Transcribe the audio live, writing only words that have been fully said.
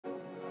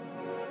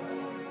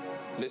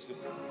Listen,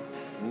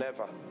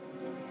 never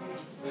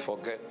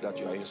forget that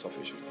you are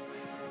insufficient.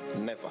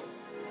 Never.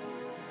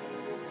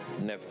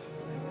 Never.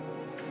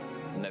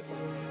 Never.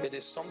 It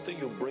is something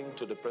you bring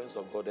to the presence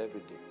of God every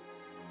day.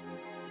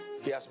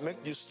 He has made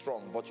you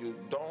strong, but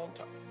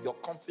your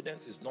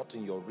confidence is not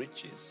in your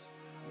riches.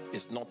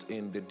 It's not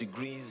in the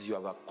degrees you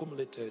have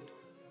accumulated.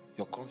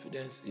 Your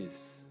confidence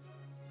is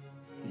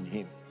in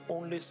Him.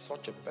 Only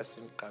such a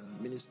person can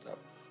minister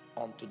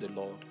unto the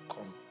Lord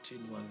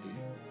continually,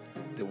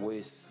 the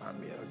way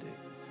Samuel did.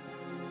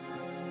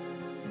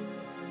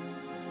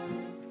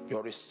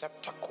 Your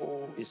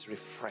receptacle is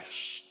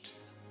refreshed.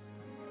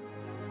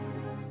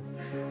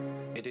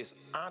 It is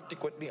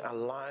adequately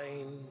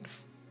aligned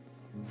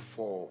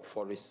for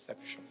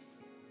reception.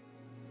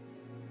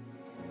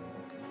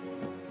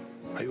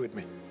 Are you with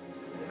me?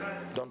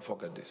 Don't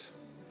forget this.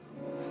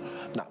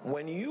 Now,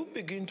 when you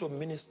begin to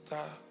minister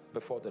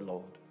before the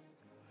Lord,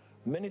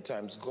 many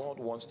times God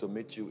wants to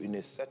meet you in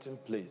a certain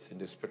place in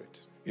the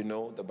Spirit. You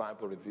know, the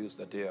Bible reveals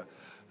that there are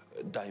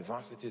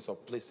diversities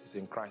of places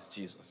in Christ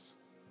Jesus.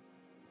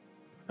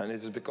 And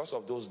it is because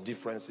of those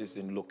differences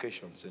in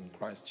locations in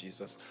Christ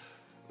Jesus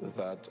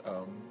that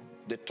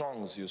the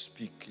tongues you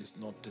speak is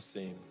not the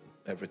same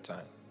every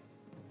time,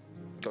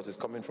 because it's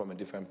coming from a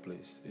different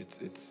place.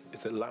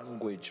 It's a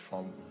language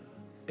from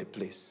a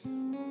place.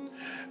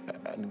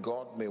 And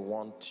God may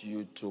want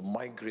you to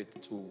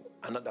migrate to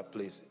another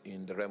place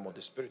in the realm of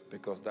the Spirit,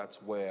 because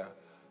that's where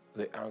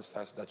the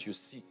answers that you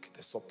seek,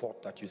 the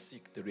support that you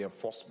seek, the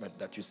reinforcement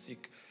that you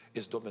seek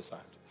is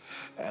domiciled.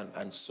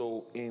 And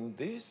so in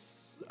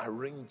this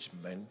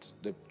arrangement,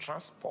 the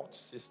transport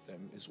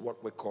system is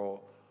what we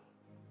call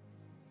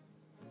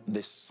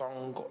the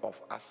Song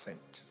of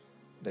Ascent.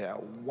 There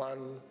are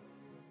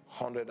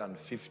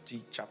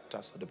 150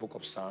 chapters of the book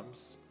of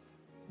Psalms.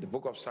 The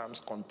book of Psalms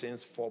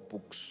contains 4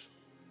 books.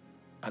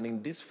 And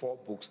in these 4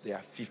 books, there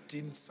are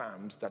 15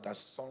 psalms that are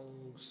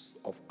songs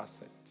of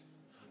ascent.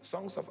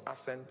 Songs of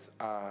ascent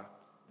are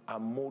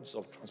modes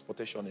of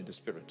transportation in the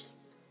Spirit.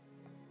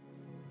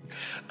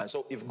 And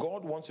so if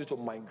God wants you to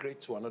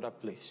migrate to another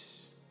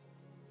place,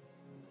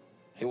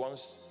 He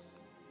wants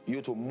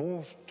you to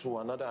move to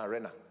another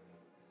arena,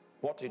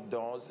 what it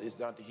does is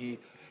that He,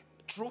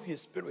 through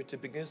His Spirit, He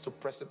begins to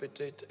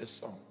precipitate a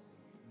song.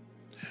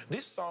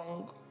 This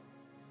song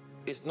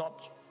is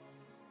not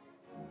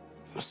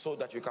so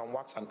that you can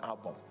wax an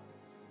album.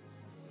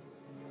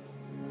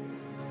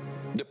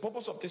 The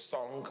purpose of this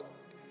song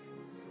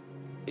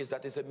is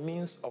that it's a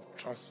means of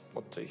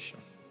transportation.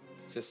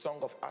 It's a song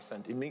of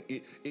ascent.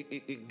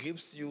 It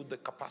gives you the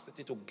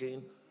capacity to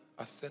gain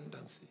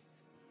ascendancy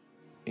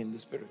in the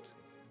Spirit.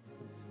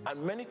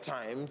 And many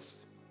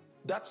times,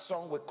 that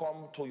song will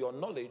come to your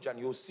knowledge and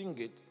you'll sing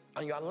it,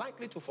 and you are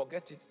likely to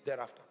forget it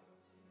thereafter.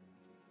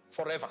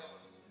 Forever.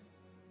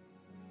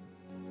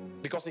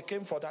 Because it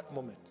came for that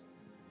moment.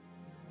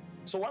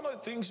 So one of the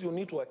things you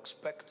need to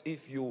expect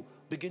if you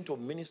begin to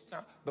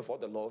minister before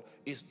the Lord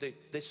is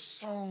the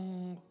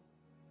song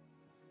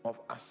of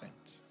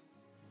ascent.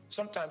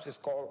 Sometimes it's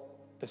called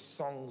the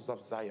songs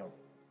of Zion.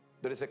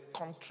 There is a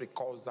country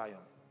called Zion.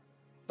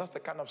 That's the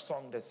kind of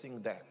song they sing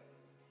there.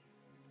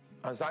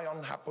 And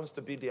Zion happens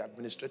to be the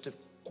administrative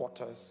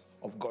quarters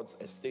of God's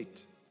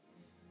estate.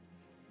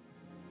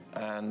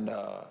 And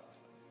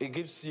it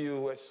gives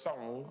you a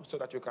song so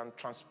that you can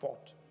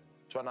transport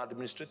to an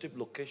administrative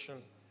location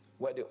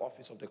where the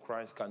office of the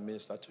Christ can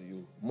minister to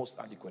you most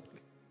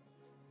adequately.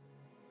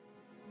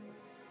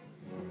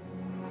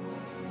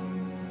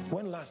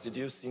 When last did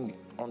you sing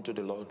unto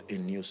the Lord a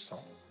new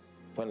song?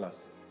 When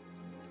last?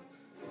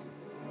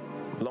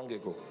 Long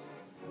ago.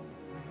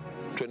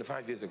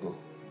 25 years ago.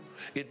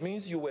 It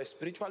means you were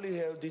spiritually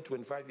healthy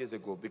 25 years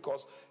ago,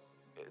 because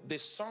the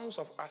songs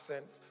of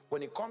ascent,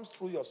 when it comes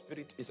through your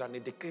spirit, is an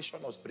indication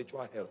of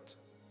spiritual health.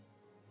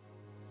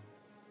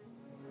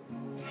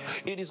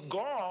 It is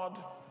God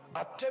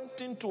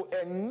attempting to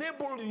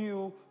enable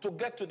you to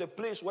get to the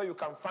place where you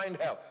can find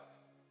help.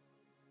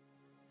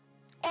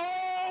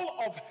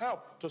 All of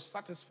help to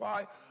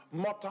satisfy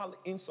mortal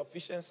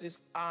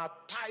insufficiencies are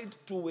tied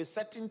to a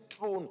certain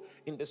throne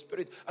in the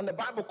Spirit. And the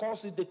Bible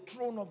calls it the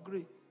throne of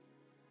grace.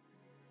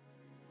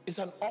 It's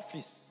an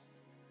office.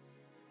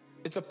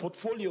 It's a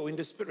portfolio in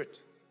the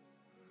Spirit.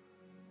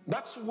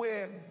 That's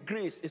where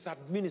grace is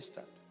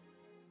administered.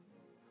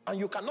 And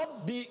you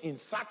cannot be in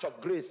search of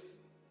grace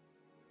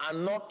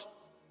and not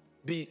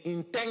be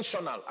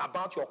intentional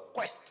about your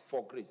quest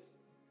for grace.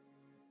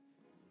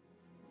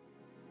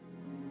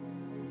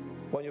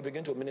 When you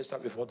begin to minister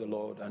before the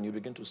Lord and you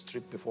begin to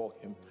strip before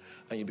Him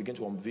and you begin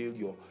to unveil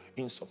your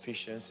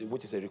insufficiency,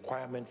 which is a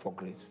requirement for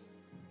grace,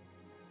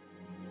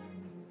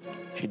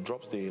 He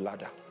drops the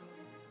ladder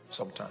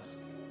sometimes.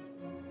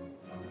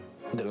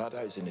 The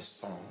ladder is in a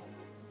song.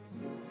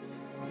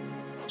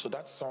 So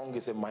that song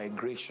is a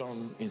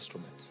migration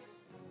instrument.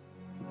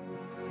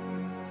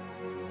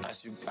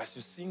 As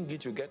you sing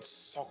it, you get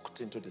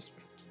sucked into the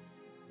Spirit.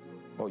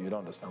 Oh, you don't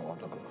understand what I'm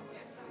talking about.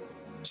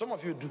 Some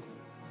of you do.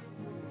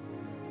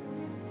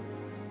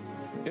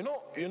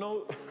 You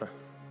know,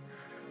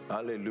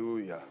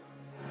 hallelujah.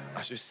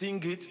 As you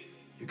sing it,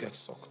 you get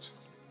sucked.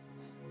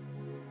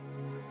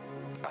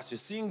 As you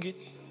sing it,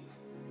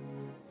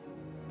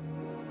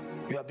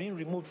 you are being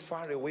removed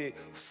far away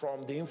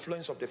from the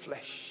influence of the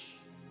flesh.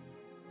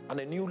 And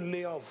a new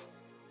layer of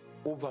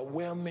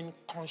overwhelming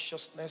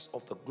consciousness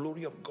of the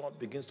glory of God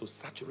begins to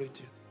saturate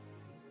you.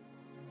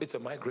 It's a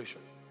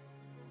migration.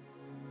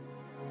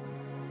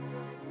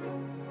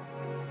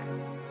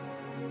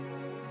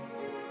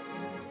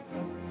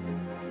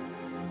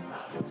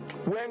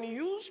 When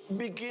you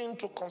begin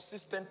to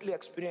consistently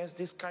experience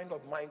this kind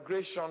of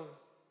migration,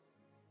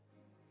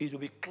 it will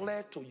be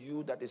clear to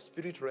you that the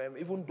spirit realm,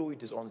 even though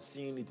it is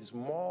unseen, it is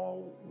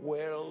more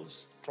well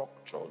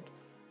structured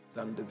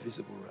than the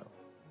visible realm.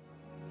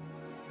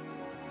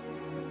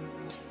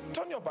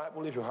 Turn your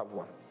Bible if you have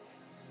one.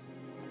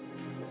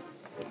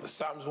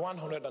 Psalms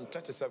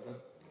 137.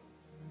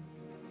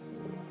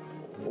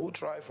 We'll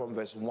try from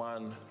verse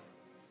 1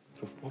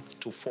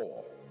 to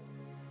 4.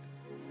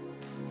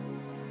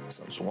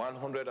 Psalms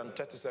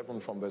 137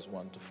 from verse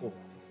 1 to 4.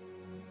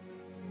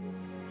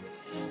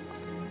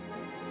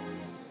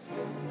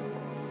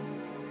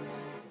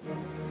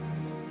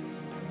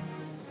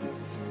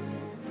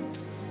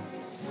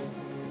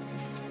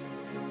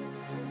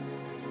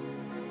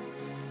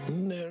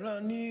 There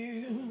are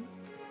new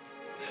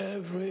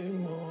every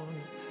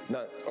morning.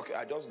 Now, okay,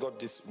 I just got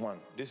this one.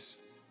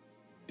 This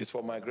is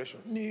for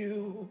migration.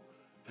 New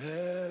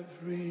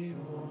every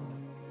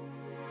morning.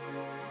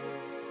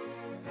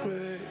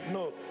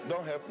 No,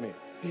 don't help me.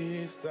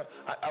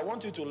 I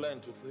want you to learn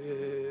to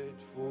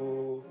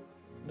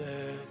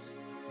faithfulness.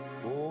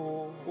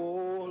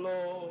 Oh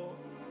Lord,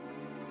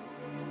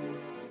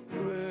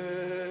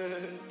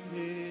 great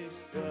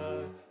is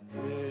thy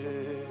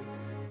faithfulness.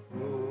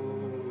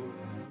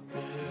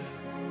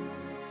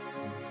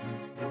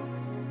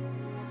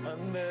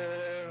 And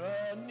there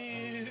are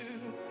new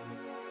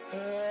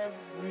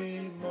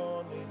every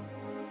morning.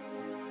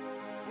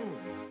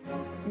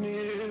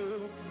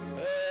 New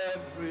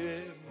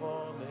every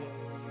morning.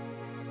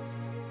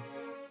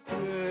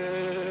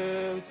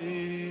 Great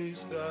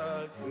is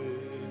thy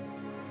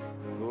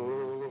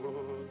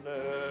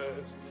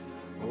faithfulness,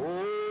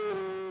 oh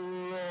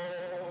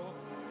Lord.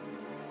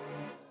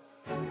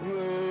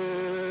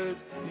 Great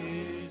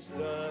is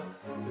thy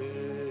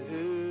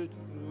faithfulness.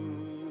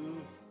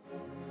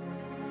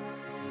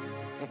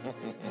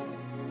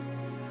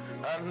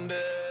 And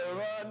there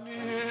are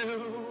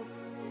new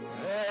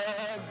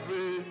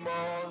every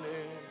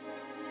morning.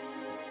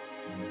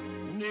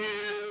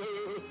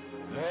 New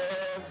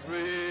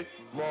every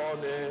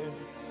morning.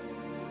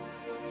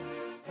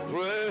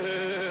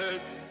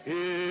 Great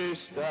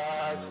is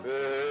thy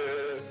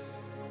faithfulness,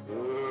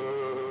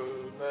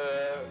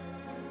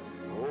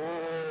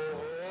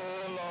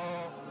 oh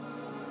Lord.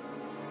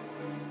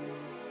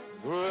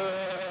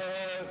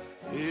 Great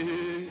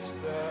is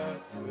thy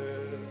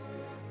faithfulness.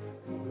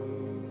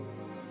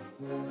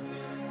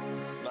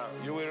 Now,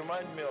 you will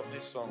remind me of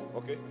this song,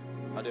 okay?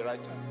 At the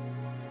right time.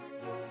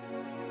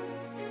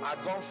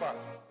 I'd gone far.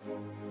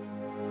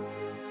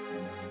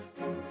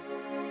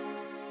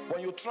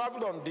 When you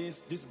travel on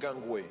this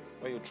gangway,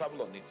 when you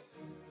travel on it,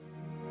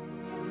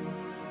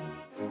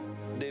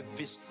 the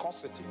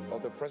viscosity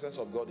of the presence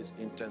of God is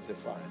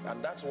intensified.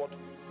 And that's what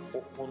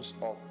opens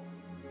up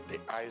the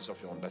eyes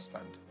of your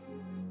understanding.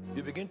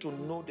 You begin to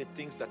know the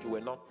things that you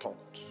were not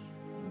taught.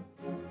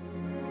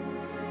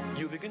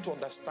 You begin to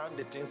understand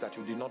the things that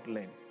you did not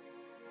learn.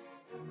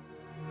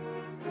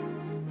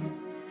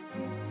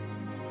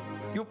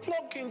 You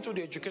plug into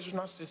the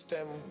educational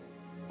system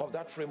of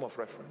that frame of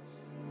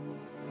reference.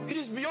 It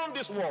is beyond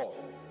this world.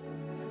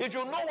 If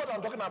you know what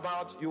I'm talking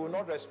about, you will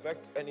not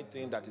respect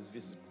anything that is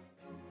visible.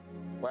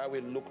 Why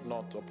we look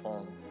not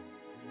upon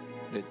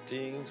the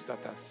things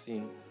that are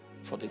seen,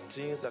 for the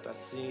things that are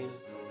seen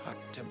are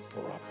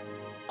temporal.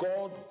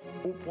 God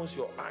opens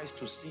your eyes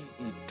to see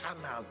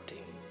eternal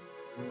things.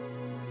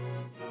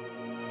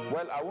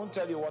 Well, I won't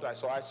tell you what I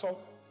saw. I saw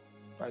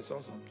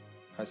something.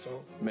 I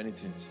saw many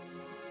things.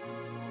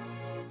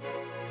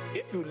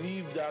 If you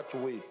live that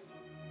way,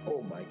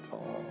 oh my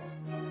God,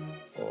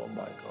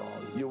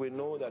 you will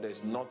know that there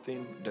is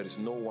nothing, there is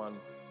no one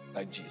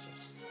like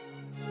Jesus.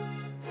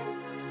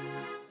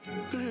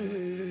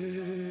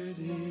 Great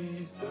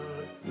is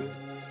thy faith.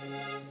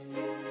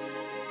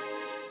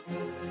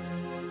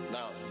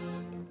 Now,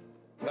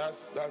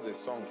 that's a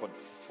song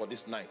for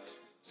this night.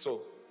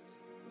 So,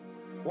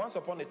 once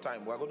upon a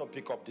time, we're going to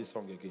pick up this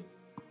song again.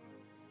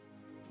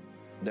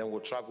 Then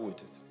we'll travel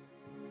with it.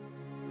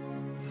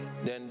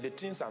 Then the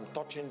things I'm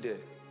touching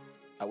there,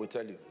 I will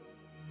tell you.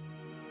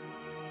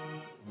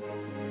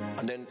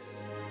 And then,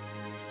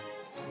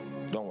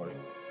 don't worry,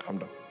 calm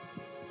down.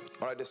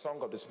 All right, the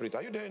Song of the Spirit.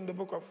 Are you there in the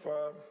book of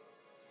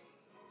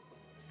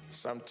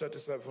Psalm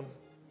 37?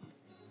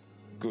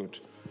 Good.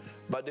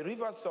 By the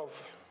rivers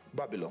of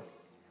Babylon,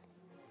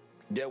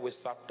 there we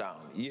sat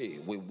down. Yea,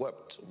 we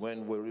wept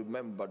when we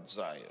remembered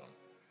Zion.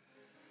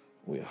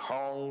 We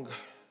hung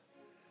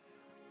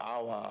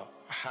our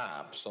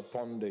harps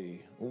upon the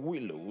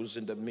willows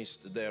in the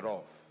midst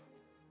thereof.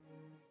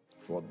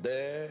 For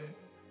there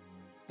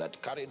that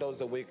carried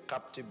us away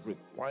captive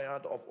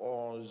required of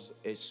us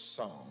a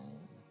song.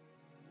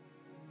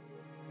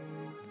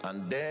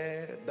 And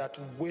they that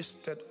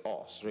wasted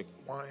us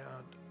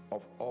required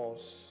of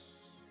us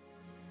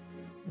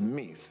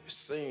myth,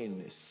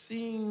 saying,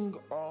 sing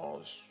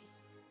us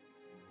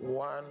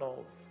one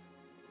of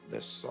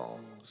the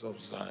songs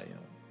of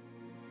Zion.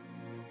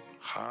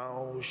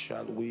 How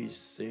shall we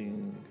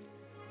sing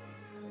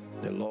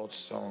the Lord's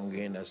song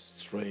in a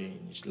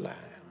strange land?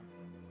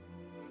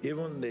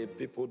 Even the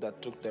people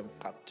that took them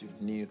captive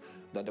knew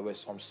that there were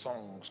some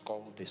songs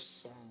called the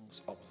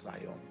songs of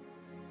Zion.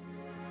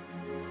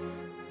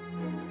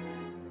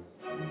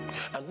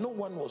 And no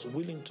one was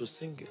willing to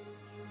sing it.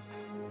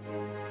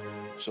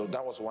 So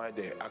that was why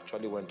they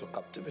actually went to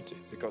captivity,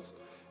 because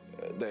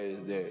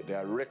there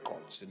are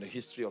records in the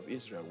history of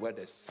Israel where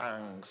they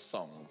sang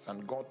songs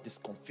and God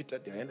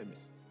discomfited their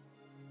enemies.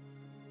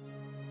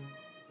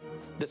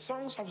 The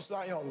songs of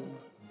Zion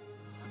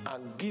are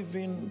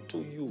given to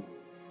you.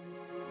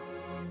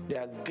 They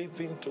are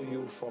given to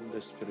you from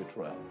the spirit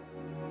realm.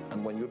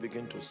 And when you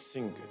begin to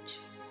sing it,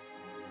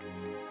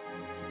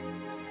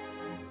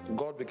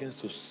 God begins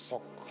to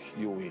suck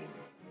you in.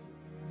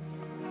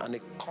 And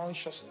the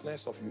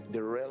consciousness of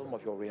the realm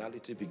of your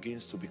reality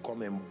begins to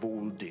become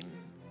emboldened.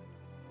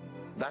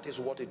 That is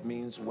what it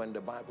means when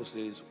the Bible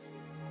says,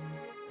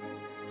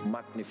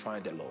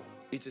 magnify the Lord.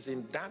 It is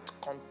in that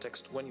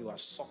context, when you are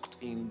sucked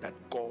in, that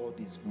God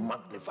is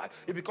magnified.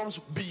 It becomes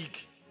big.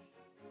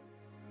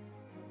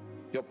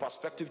 Your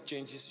perspective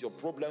changes, your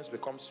problems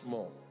become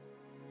small.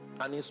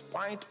 And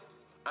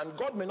and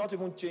God may not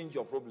even change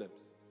your problems.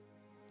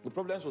 The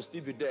problems will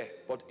still be there.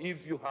 But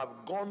if you have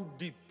gone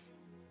deep,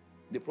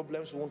 the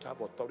problems won't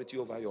have authority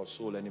over your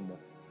soul anymore.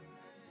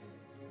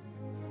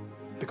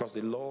 Because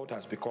the Lord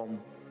has become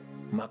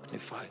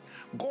magnified.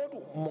 God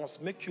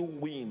must make you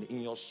win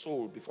in your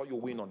soul before you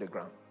win on the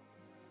ground.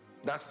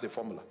 That's the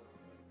formula.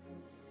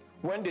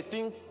 When the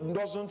thing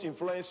doesn't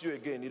influence you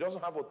again, it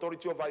doesn't have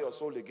authority over your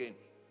soul again,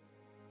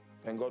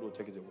 then God will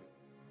take it away.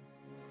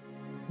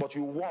 But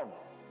you won.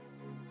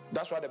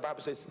 That's why the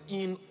Bible says,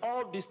 in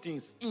all these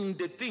things, in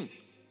the thing,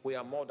 we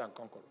are more than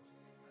conquerors.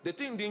 The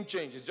thing didn't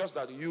change. It's just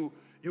that you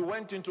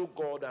went into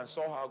God and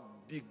saw how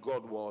big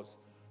God was,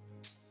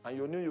 and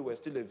you knew you were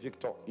still a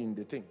victor in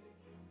the thing.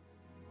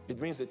 It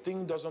means the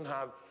thing doesn't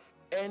have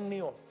any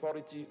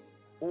authority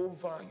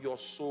over your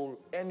soul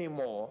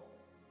anymore.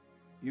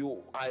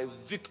 You are a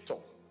victor.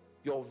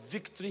 Your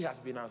victory has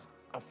been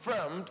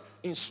affirmed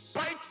in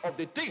spite of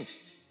the thing.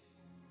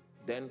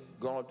 Then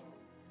God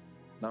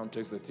now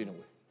takes the thing away.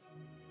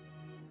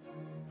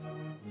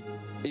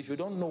 If you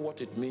don't know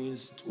what it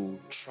means to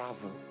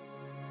travel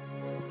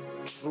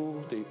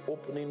through the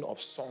opening of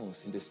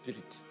songs in the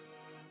spirit,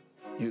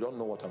 you don't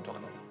know what I'm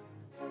talking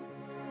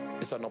about.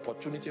 It's an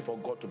opportunity for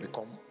God to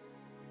become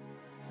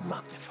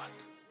magnified.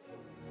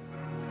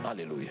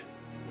 Hallelujah.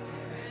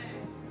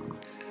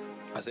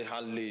 I say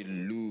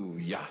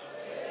hallelujah.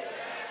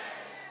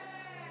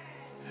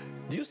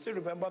 Do you still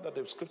remember that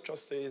the scripture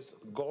says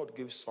God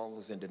gives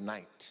songs in the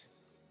night?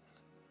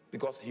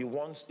 Because he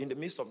wants, in the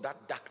midst of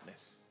that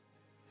darkness,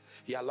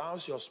 he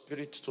allows your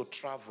spirit to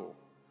travel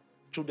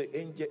through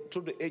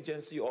the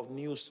agency of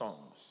new songs.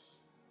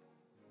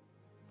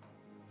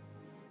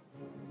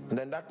 And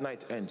then that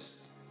night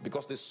ends,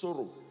 because the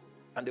sorrow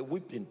and the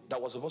weeping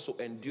that was supposed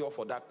to endure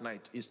for that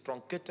night is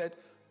truncated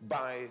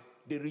by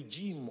the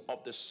regime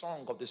of the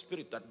song of the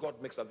spirit that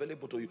God makes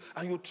available to you.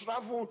 And you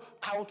travel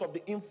out of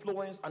the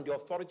influence and the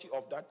authority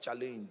of that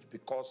challenge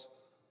because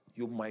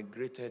you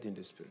migrated in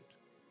the spirit.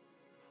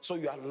 So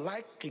you are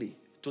likely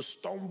to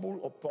stumble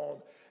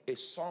upon a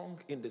song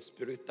in the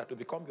spirit that will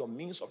become your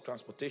means of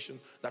transportation,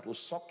 that will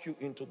suck you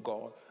into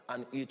God,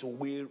 and it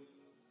will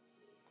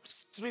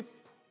strip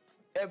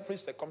every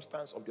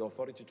circumstance of the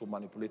authority to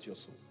manipulate your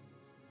soul.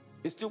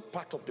 It's still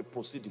part of the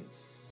proceedings.